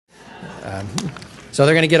on. So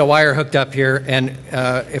they're going to get a wire hooked up here, and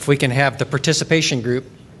if we can have the participation group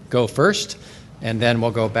go first, and then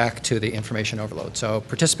we'll go back to the information overload. So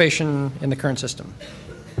participation in the current system.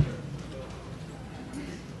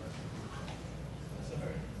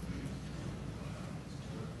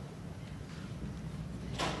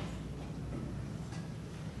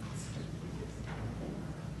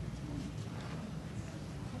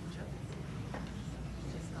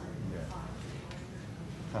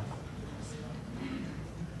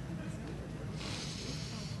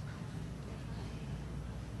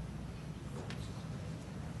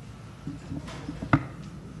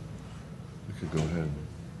 Go ahead and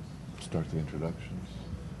start the introductions.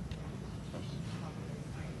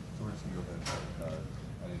 So we're just going to go ahead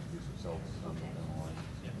and introduce ourselves.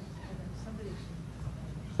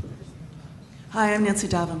 Hi, I'm Nancy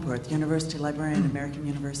Davenport, University Librarian at American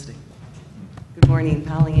University. Good morning,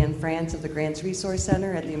 Polly Ann France of the Grants Resource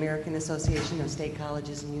Center at the American Association of State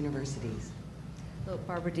Colleges and Universities. Hello,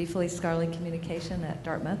 Barbara DeFelice, Scarlet Communication at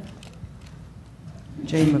Dartmouth.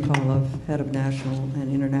 Jane McAuliffe, Head of National and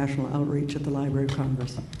International Outreach at the Library of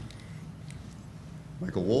Congress.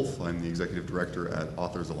 Michael Wolf, I'm the Executive Director at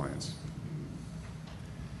Authors Alliance.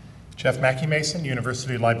 Jeff Mackey Mason,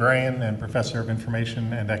 University Librarian and Professor of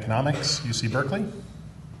Information and Economics, UC Berkeley.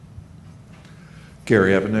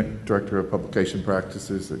 Gary Evanek, Director of Publication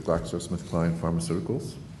Practices at GlaxoSmithKline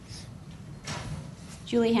Pharmaceuticals.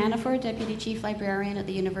 Julie Hannaford, Deputy Chief Librarian at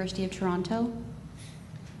the University of Toronto.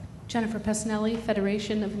 Jennifer Pessinelli,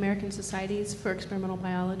 Federation of American Societies for Experimental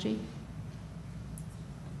Biology.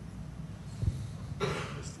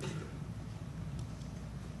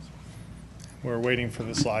 We're waiting for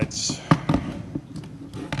the slides.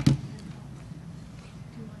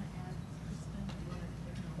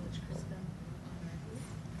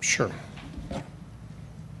 Sure.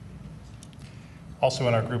 Also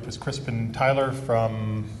in our group is Crispin Tyler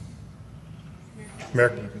from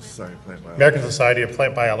American Society of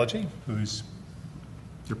Plant Biology, who's,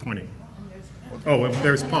 you're pointing. Oh,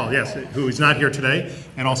 there's Paul, yes, who is not here today,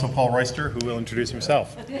 and also Paul Royster, who will introduce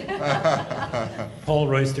himself. Paul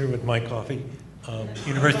Royster with my coffee,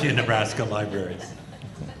 University of Nebraska Libraries.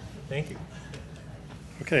 Thank you.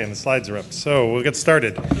 Okay, and the slides are up, so we'll get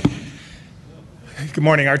started. Good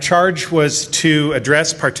morning. Our charge was to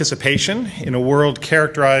address participation in a world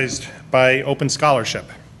characterized by open scholarship.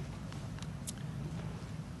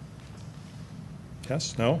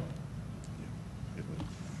 Yes? No?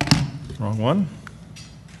 Wrong one.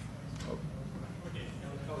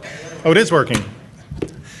 Oh, it is working.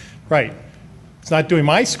 Right. It's not doing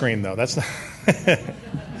my screen, though. That's not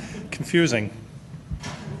confusing.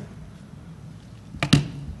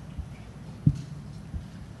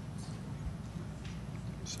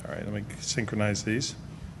 Sorry, let me synchronize these.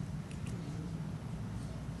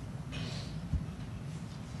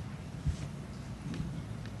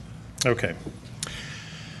 Okay.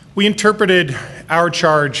 We interpreted our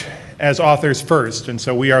charge as authors first, and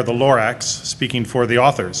so we are the Lorax, speaking for the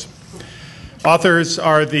authors. Authors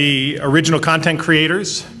are the original content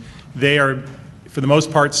creators. They are, for the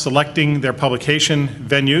most part, selecting their publication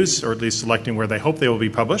venues, or at least selecting where they hope they will be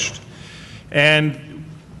published. And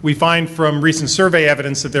we find from recent survey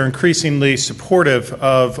evidence that they're increasingly supportive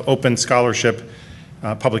of open scholarship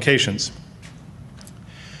publications.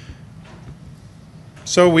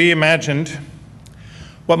 So we imagined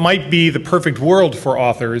what might be the perfect world for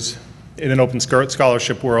authors in an open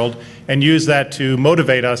scholarship world, and use that to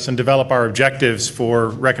motivate us and develop our objectives for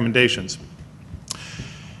recommendations.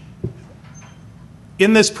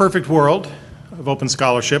 In this perfect world of open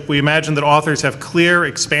scholarship, we imagine that authors have clear,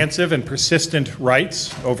 expansive, and persistent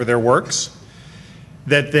rights over their works,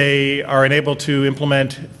 that they are enabled to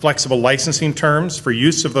implement flexible licensing terms for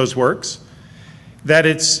use of those works, that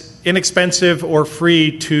it's inexpensive or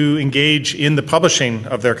free to engage in the publishing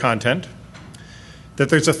of their content, that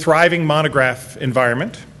there's a thriving monograph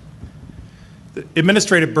environment, that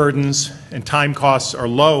administrative burdens and time costs are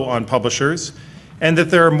low on publishers, and that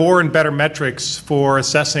there are more and better metrics for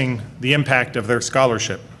assessing the impact of their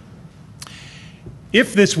scholarship.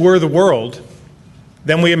 If this were the world,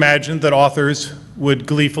 then we imagined that authors would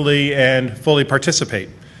gleefully and fully participate.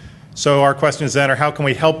 So our questions then are, how can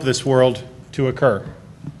we help this world to occur?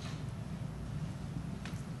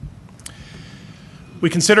 We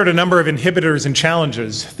considered a number of inhibitors and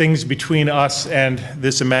challenges, things between us and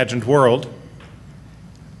this imagined world,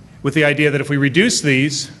 with the idea that if we reduce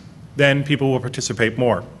these, then people will participate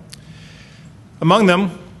more. Among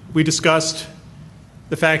them, we discussed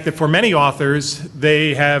the fact that for many authors,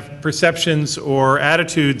 they have perceptions or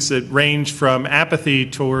attitudes that range from apathy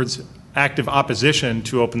towards active opposition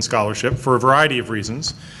to open scholarship for a variety of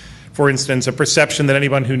reasons, For instance, a perception that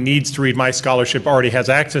anyone who needs to read my scholarship already has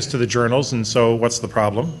access to the journals, and so what's the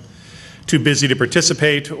problem? Too busy to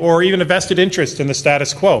participate, or even a vested interest in the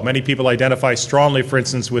status quo. Many people identify strongly, for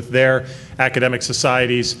instance, with their academic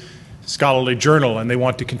society's scholarly journal, and they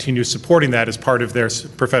want to continue supporting that as part of their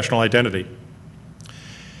professional identity.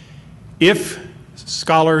 If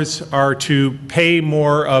scholars are to pay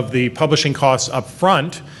more of the publishing costs up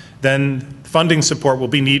front, then funding support will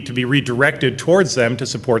need to be redirected towards them to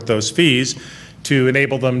support those fees, to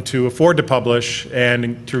enable them to afford to publish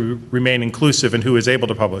and to remain inclusive in who is able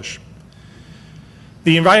to publish.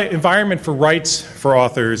 The environment for rights for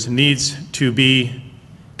authors needs to be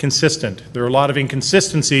consistent. There are a lot of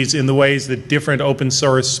inconsistencies in the ways that different open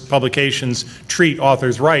source publications treat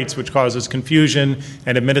authors' rights, which causes confusion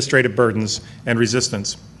and administrative burdens and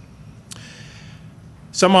resistance.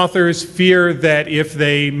 Some authors fear that if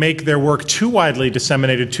they make their work too widely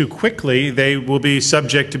disseminated too quickly, they will be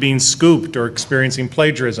subject to being scooped or experiencing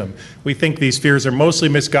plagiarism. We think these fears are mostly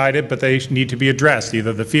misguided, but they need to be addressed.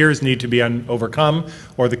 Either the fears need to be overcome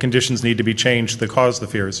or the conditions need to be changed that cause the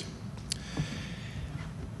fears.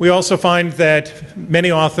 We also find that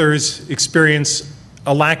many authors experience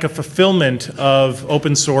a lack of fulfillment of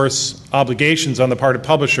open source obligations on the part of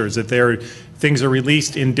publishers, that things are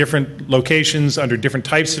released in different locations under different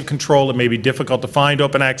types of control. It may be difficult to find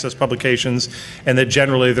open access publications, and that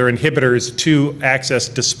generally they're inhibitors to access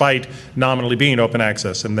despite nominally being open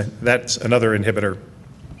access, and that's another inhibitor.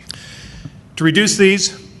 To reduce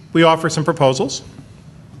these, we offer some proposals.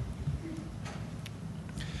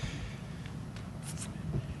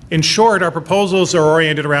 In short, our proposals are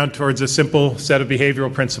oriented towards a simple set of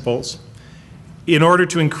behavioral principles. In order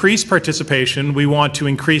to increase participation, we want to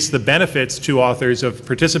increase the benefits to authors of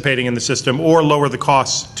participating in the system or lower the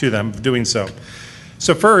costs to them of doing so.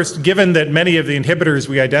 So first, given that many of the inhibitors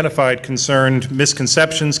we identified concerned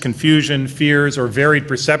misconceptions, confusion, fears, or varied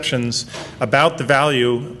perceptions about the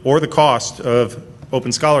value or the cost of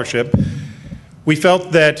open scholarship, we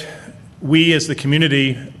felt that we as a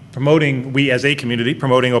community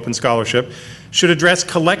promoting open scholarship should address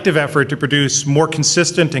collective effort to produce more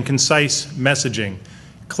consistent and concise messaging,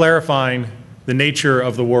 clarifying the nature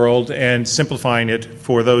of the world and simplifying it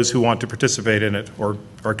for those who want to participate in it or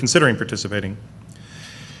are considering participating.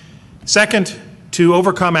 Second, to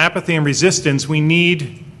overcome apathy and resistance, we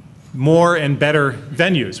need more and better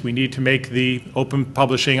venues. We need to make the open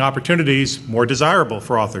publishing opportunities more desirable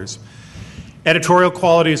for authors. Editorial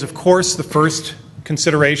quality is, of course, the first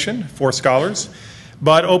consideration for scholars,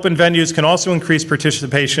 but open venues can also increase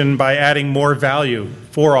participation by adding more value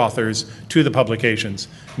for authors to the publications,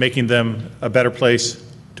 making them a better place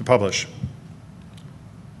to publish.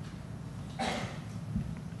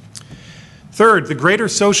 Third, the greater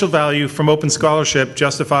social value from open scholarship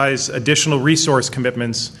justifies additional resource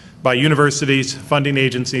commitments by universities, funding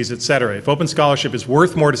agencies, etc. If open scholarship is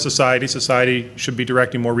worth more to society, society should be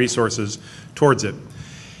directing more resources towards it.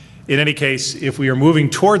 In any case, if we are moving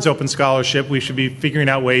towards open scholarship, we should be figuring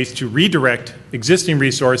out ways to redirect existing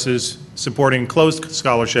resources supporting closed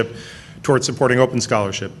scholarship towards supporting open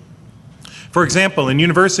scholarship. For example, in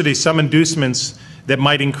universities, some inducements that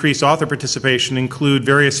might increase author participation include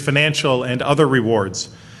various financial and other rewards,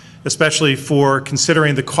 especially for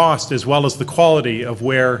considering the cost as well as the quality of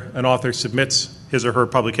where an author submits his or her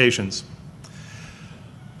publications.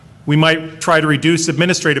 We might try to reduce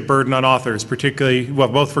administrative burden on authors, particularly,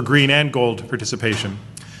 both for green and gold participation,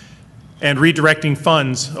 and redirecting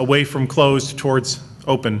funds away from closed towards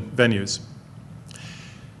open venues.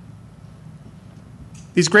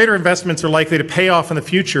 These greater investments are likely to pay off in the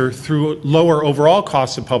future through lower overall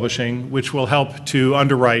costs of publishing, which will help to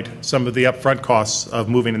underwrite some of the upfront costs of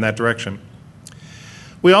moving in that direction.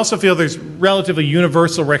 We also feel there's relatively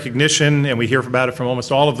universal recognition, and we hear about it from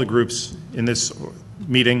almost all of the groups in this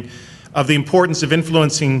meeting, of the importance of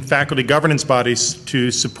influencing faculty governance bodies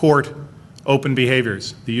to support open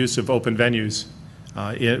behaviors, the use of open venues,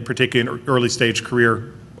 particularly in early stage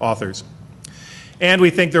career authors. And we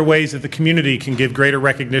think there are ways that the community can give greater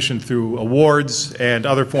recognition through awards and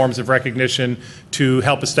other forms of recognition to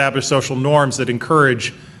help establish social norms that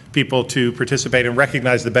encourage people to participate and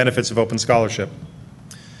recognize the benefits of open scholarship.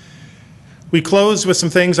 We close with some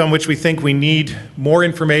things on which we think we need more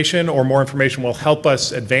information, or more information will help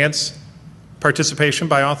us advance participation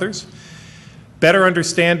by authors. Better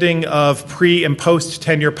understanding of pre- and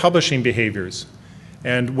post-tenure publishing behaviors,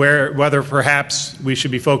 and whether perhaps we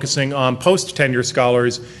should be focusing on post-tenure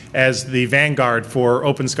scholars as the vanguard for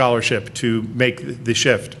open scholarship to make the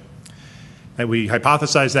shift. And we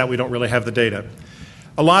hypothesize that, we don't really have the data.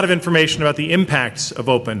 A lot of information about the impacts of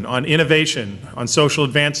open on innovation, on social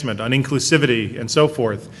advancement, on inclusivity, and so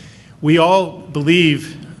forth. We all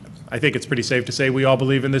believe, I think it's pretty safe to say, we all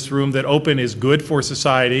believe in this room that open is good for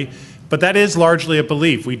society, but that is largely a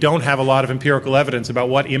belief. We don't have a lot of empirical evidence about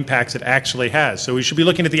what impacts it actually has. So we should be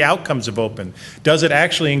looking at the outcomes of open. Does it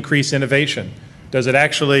actually increase innovation? Does it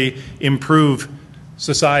actually improve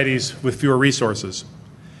societies with fewer resources?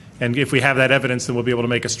 And if we have that evidence, then we'll be able to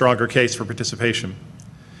make a stronger case for participation.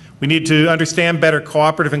 We need to understand better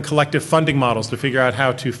cooperative and collective funding models to figure out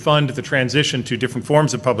how to fund the transition to different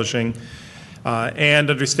forms of publishing,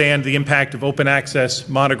 and understand the impact of open access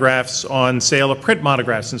monographs on sale of print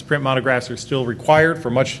monographs, since print monographs are still required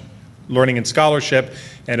for much learning and scholarship,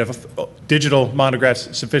 and if digital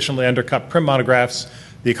monographs sufficiently undercut print monographs,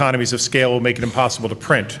 the economies of scale will make it impossible to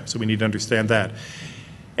print, so we need to understand that.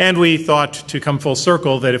 And we thought, to come full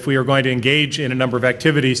circle, that if we are going to engage in a number of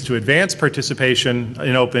activities to advance participation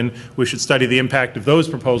in open, we should study the impact of those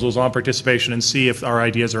proposals on participation and see if our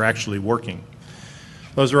ideas are actually working.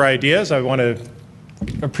 Those are our ideas. I want to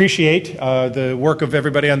appreciate the work of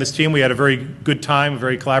everybody on this team. We had a very good time, a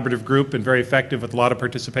very collaborative group, and very effective with a lot of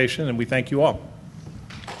participation, and we thank you all.